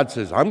 God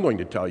says, I'm going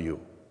to tell you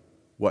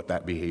what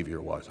that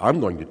behavior was. I'm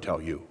going to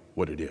tell you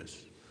what it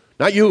is.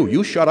 Not you.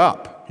 You shut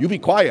up. You be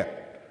quiet.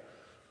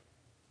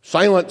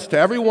 Silence to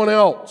everyone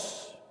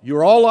else.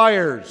 You're all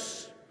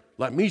liars.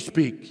 Let me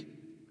speak.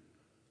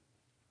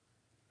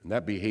 And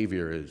that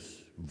behavior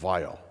is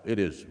vile. It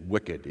is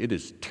wicked. It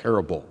is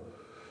terrible.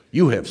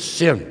 You have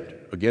sinned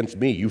against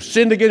me. You've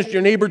sinned against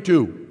your neighbor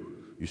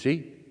too. You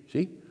see?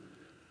 See?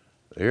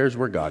 There's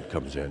where God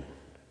comes in.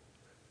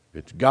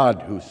 It's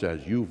God who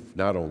says, you've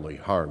not only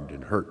harmed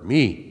and hurt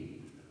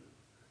me,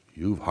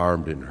 you've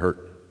harmed and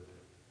hurt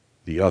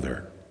the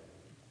other.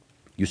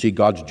 You see,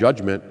 God's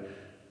judgment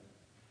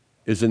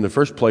is in the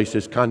first place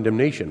his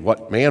condemnation.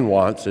 What man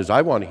wants is,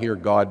 I want to hear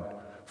God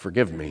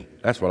forgive me.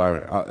 That's all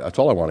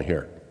I want to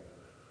hear.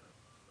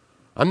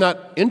 I'm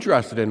not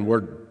interested in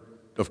word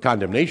of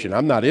condemnation.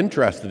 I'm not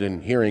interested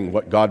in hearing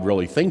what God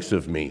really thinks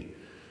of me.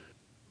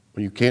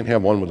 Well, you can't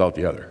have one without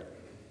the other.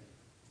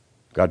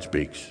 God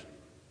speaks.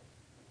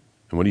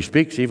 And when he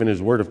speaks, even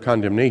his word of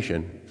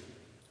condemnation,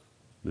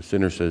 the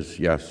sinner says,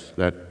 yes,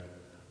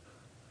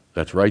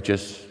 that's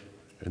righteous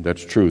and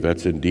that's true.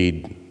 That's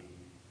indeed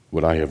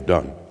what I have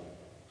done.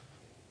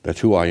 That's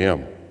who I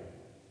am.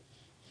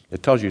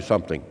 It tells you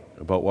something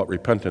about what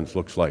repentance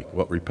looks like,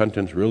 what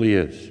repentance really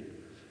is.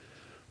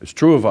 It's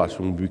true of us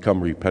when we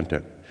become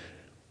repentant.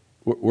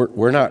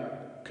 We're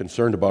not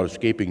concerned about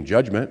escaping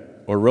judgment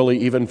or really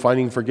even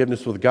finding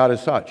forgiveness with God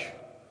as such.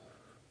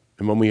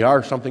 And when we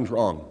are, something's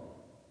wrong.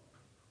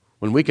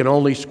 When we can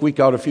only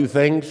squeak out a few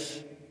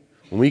things,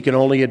 when we can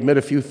only admit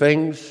a few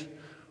things,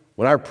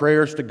 when our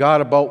prayers to God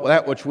about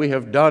that which we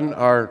have done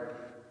are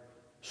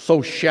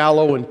so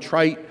shallow and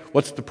trite,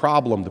 what's the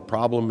problem? The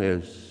problem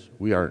is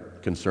we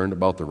aren't concerned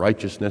about the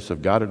righteousness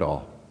of God at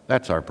all.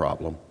 That's our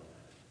problem.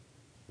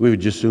 We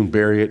would just soon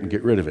bury it and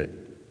get rid of it.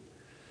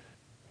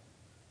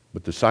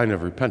 But the sign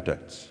of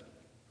repentance,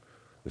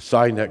 the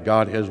sign that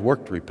God has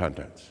worked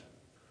repentance,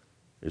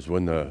 is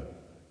when the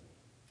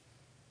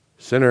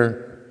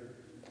sinner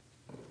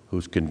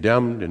who's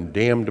condemned and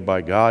damned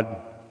by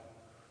God,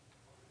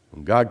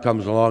 when God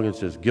comes along and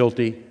says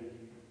guilty,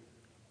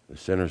 the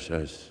sinner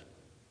says,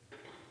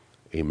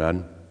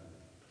 amen.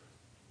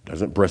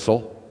 Doesn't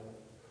bristle.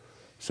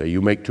 Say, you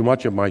make too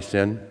much of my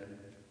sin.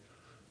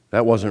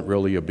 That wasn't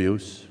really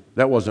abuse.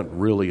 That wasn't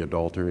really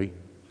adultery.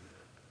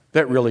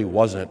 That really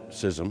wasn't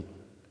schism.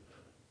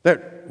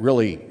 That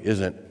really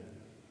isn't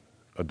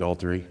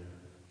adultery.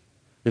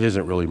 It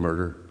isn't really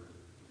murder.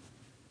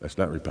 That's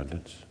not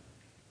repentance.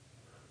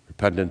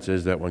 Repentance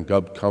is that when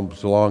God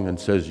comes along and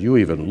says, you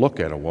even look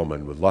at a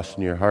woman with lust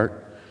in your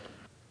heart,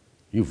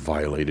 you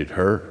violated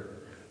her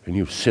and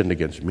you've sinned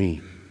against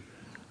me.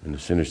 And the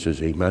sinner says,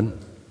 amen.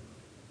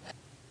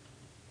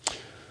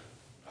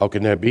 How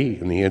can that be?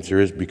 And the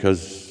answer is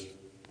because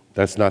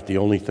that's not the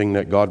only thing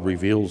that God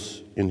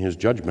reveals in his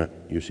judgment,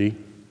 you see.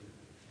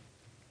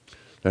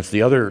 That's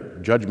the other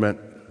judgment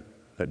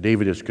that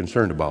David is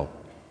concerned about.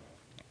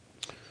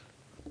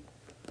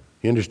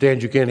 He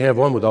understands you can't have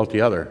one without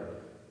the other.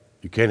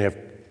 You can't have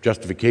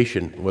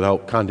justification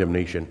without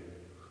condemnation.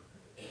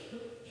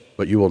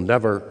 But you will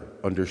never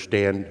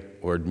understand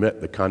or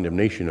admit the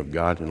condemnation of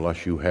God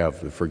unless you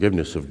have the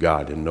forgiveness of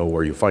God and know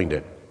where you find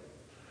it.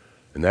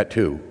 And that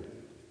too,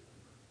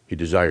 he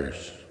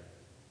desires.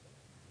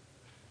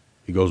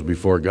 He goes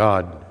before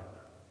God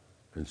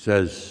and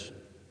says,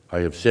 I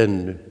have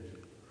sinned,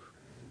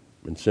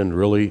 and sinned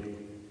really,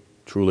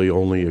 truly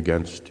only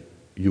against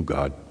you,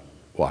 God.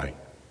 Why?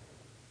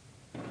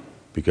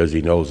 Because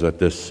he knows that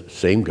this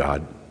same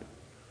God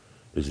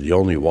is the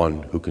only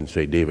one who can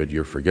say, David,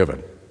 you're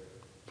forgiven.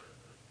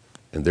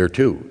 And there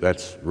too,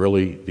 that's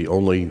really the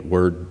only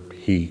word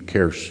he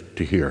cares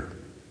to hear.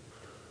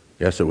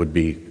 Yes, it would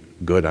be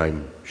good,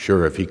 I'm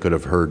sure, if he could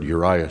have heard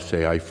Uriah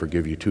say, I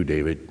forgive you too,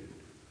 David.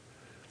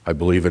 I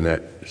believe in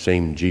that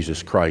same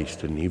Jesus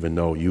Christ, and even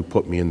though you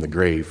put me in the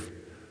grave,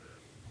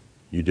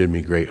 you did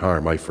me great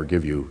harm, I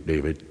forgive you,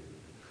 David.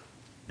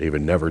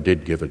 David never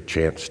did give a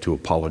chance to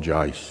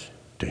apologize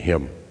to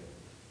him,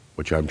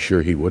 which I'm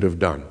sure he would have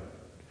done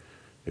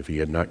if he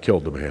had not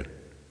killed the man.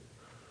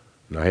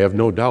 And I have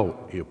no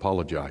doubt he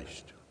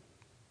apologized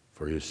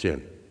for his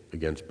sin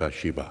against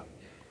Bathsheba.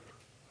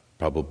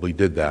 Probably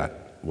did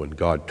that when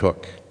God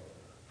took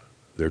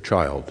their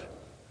child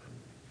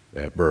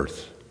at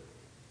birth.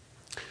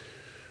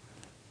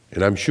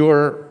 And I'm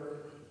sure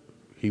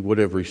he would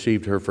have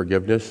received her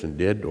forgiveness and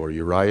did, or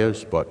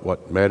Uriah's, but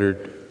what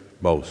mattered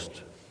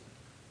most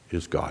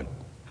is God.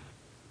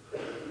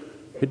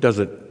 It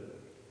doesn't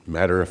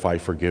matter if I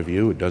forgive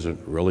you. It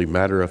doesn't really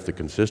matter if the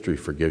consistory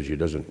forgives you. It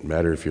doesn't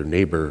matter if your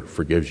neighbor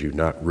forgives you,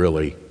 not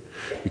really.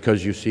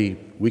 Because you see,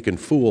 we can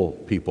fool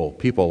people.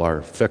 People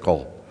are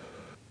fickle.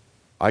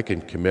 I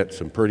can commit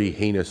some pretty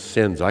heinous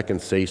sins. I can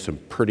say some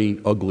pretty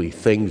ugly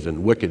things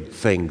and wicked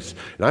things.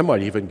 And I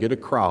might even get a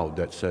crowd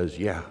that says,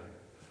 yeah,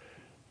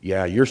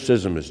 your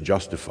schism is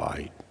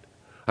justified.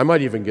 I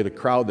might even get a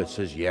crowd that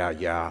says,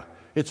 yeah,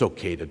 it's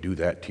okay to do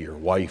that to your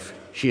wife.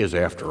 She is,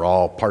 after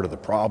all, part of the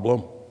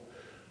problem.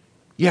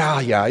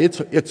 Yeah,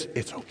 it's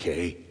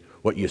okay.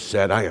 What you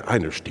said, I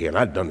understand.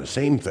 I've done the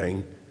same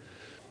thing.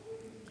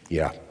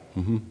 Yeah.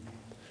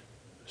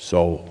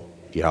 So,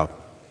 yeah.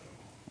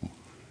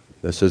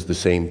 This is the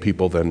same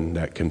people then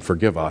that can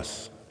forgive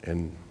us.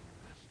 And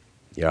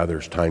yeah,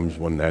 there's times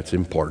when that's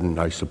important,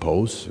 I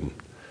suppose, and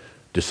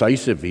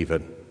decisive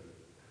even.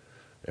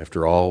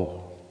 After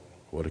all,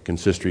 what a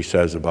consistory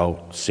says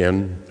about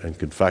sin and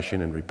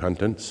confession and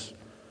repentance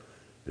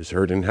is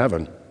heard in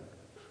heaven.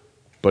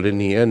 But in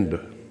the end,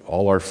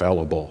 all are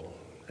fallible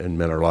and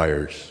men are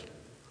liars,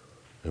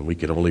 and we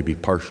can only be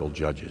partial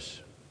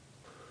judges.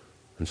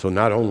 And so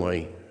not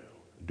only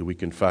do we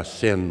confess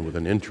sin with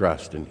an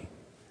interest in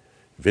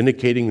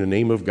vindicating the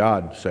name of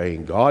God,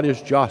 saying God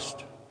is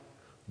just,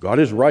 God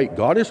is right,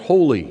 God is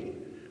holy,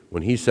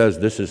 when he says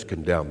this is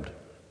condemned,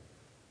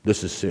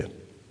 this is sin.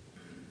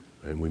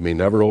 And we may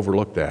never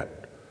overlook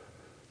that.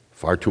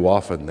 Far too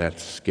often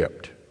that's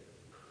skipped.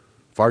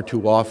 Far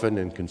too often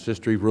in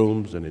consistory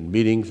rooms and in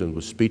meetings and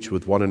with speech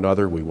with one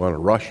another, we want to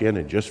rush in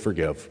and just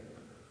forgive.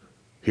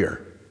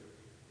 Here,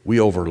 we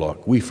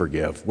overlook, we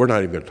forgive. We're not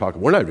even going to talk,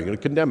 we're not even going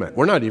to condemn it.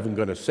 We're not even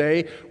going to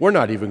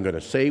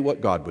say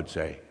what God would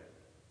say.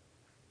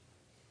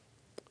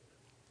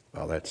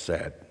 Well, that's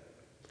sad,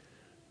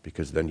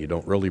 because then you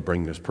don't really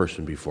bring this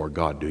person before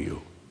God, do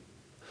you?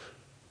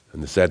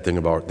 And the sad thing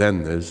about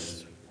then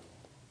is,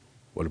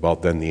 what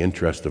about then the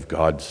interest of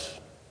God's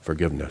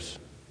forgiveness?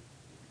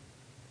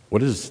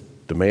 What is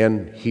the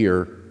man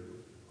here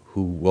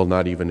who will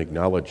not even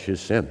acknowledge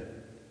his sin?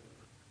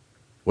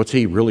 What's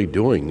he really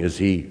doing? Is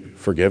he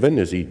forgiven?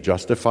 Is he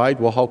justified?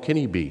 Well, how can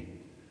he be?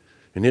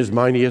 In his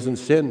mind, he hasn't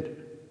sinned.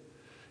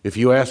 If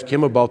you ask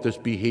him about this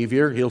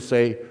behavior, he'll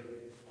say,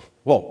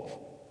 well,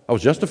 I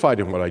was justified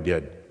in what I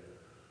did.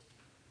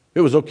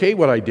 It was okay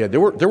what I did. There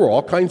were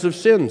all kinds of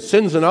sins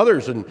in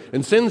others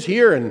and sins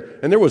here,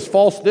 and there was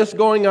false this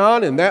going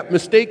on and that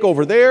mistake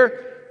over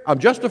there. I'm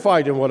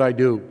justified in what I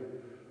do.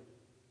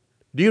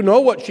 Do you know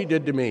what she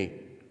did to me?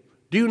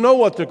 Do you know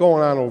what's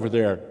going on over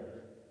there?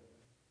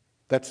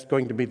 That's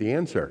going to be the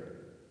answer.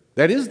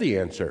 That is the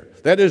answer.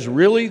 That is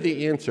really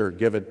the answer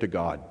given to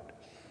God.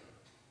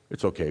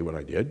 It's okay what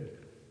I did.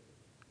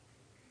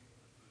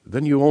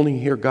 Then you only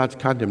hear God's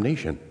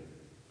condemnation.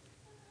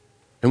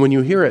 And when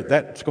you hear it,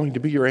 that's going to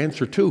be your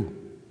answer too.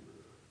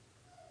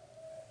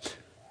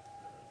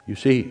 You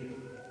see,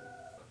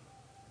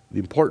 the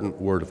important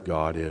word of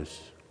God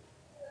is,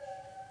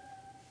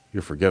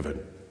 you're forgiven.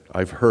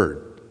 I've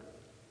heard.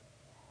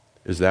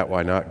 Is that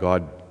why not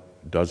God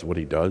does what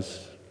he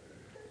does?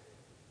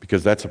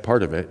 Because that's a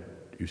part of it,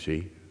 you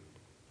see.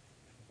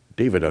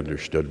 David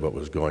understood what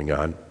was going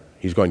on.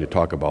 He's going to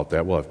talk about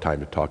that. We'll have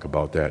time to talk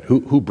about that.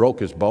 Who broke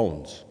his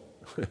bones?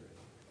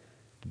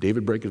 Did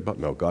David break his bones?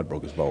 No, God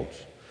broke his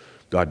bones.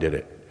 God did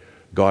it.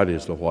 God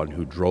is the one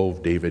who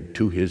drove David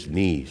to his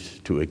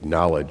knees to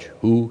acknowledge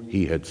who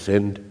he had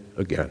sinned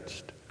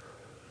against.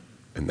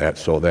 And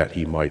that's so that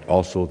he might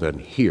also then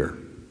hear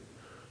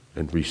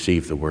and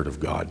receive the word of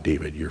God.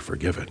 David, you're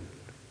forgiven.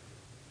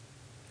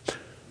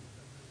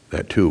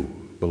 That too,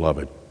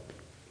 beloved,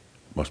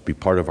 must be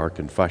part of our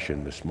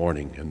confession this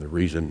morning, and the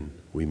reason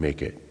we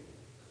make it.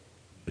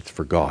 It's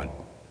for God.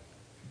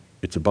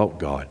 It's about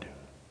God.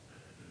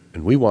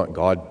 And we want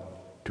God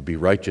to be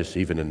righteous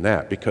even in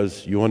that,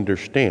 because you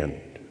understand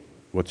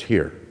what's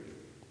here,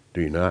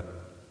 do you not?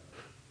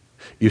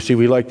 You see,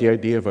 we like the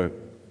idea of a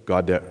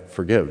God that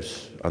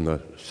forgives on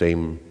the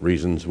same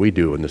reasons we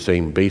do, on the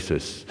same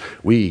basis.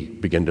 We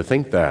begin to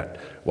think that,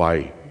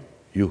 why,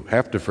 you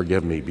have to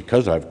forgive me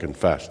because I've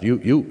confessed.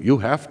 You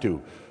have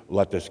to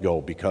let this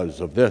go because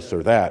of this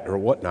or that or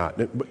whatnot.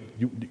 But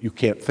you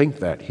can't think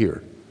that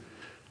here.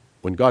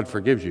 When God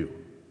forgives you,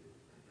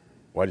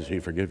 why does he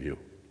forgive you?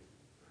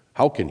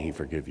 How can he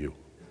forgive you?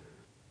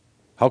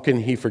 How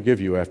can he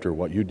forgive you after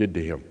what you did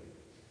to him?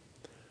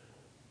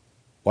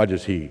 Why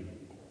does he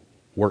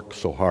work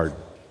so hard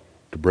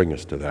to bring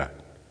us to that?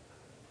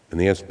 And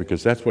the answer,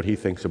 because that's what he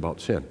thinks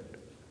about sin.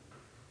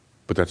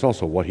 But that's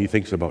also what he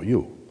thinks about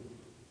you.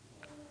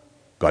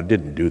 God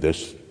didn't do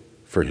this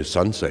for his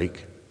son's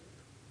sake.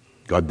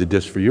 God did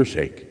this for your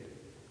sake.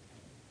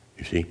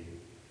 You see?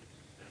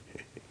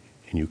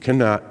 And you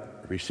cannot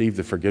receive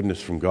the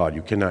forgiveness from God.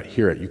 You cannot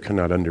hear it. You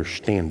cannot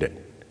understand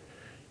it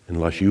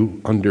unless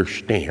you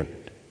understand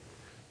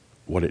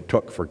what it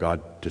took for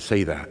God to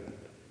say that.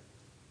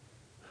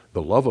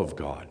 The love of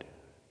God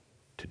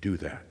to do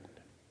that.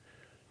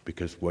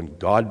 Because when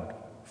God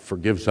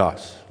forgives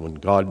us, when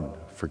God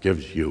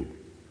forgives you,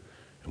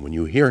 and when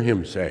you hear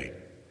him say,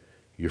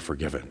 you're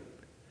forgiven,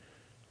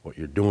 what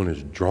you're doing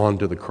is drawn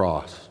to the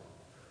cross.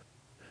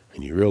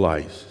 And you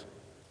realize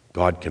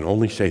God can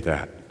only say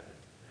that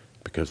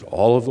because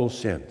all of those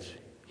sins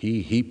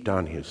he heaped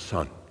on his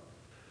son.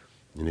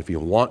 And if you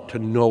want to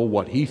know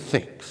what he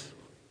thinks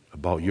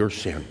about your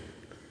sin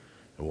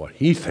and what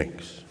he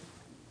thinks,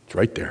 it's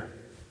right there.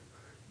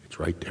 It's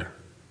right there.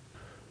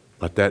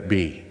 Let that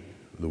be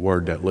the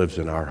word that lives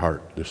in our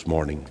heart this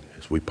morning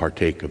as we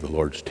partake of the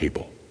Lord's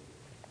table.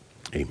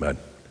 Amen.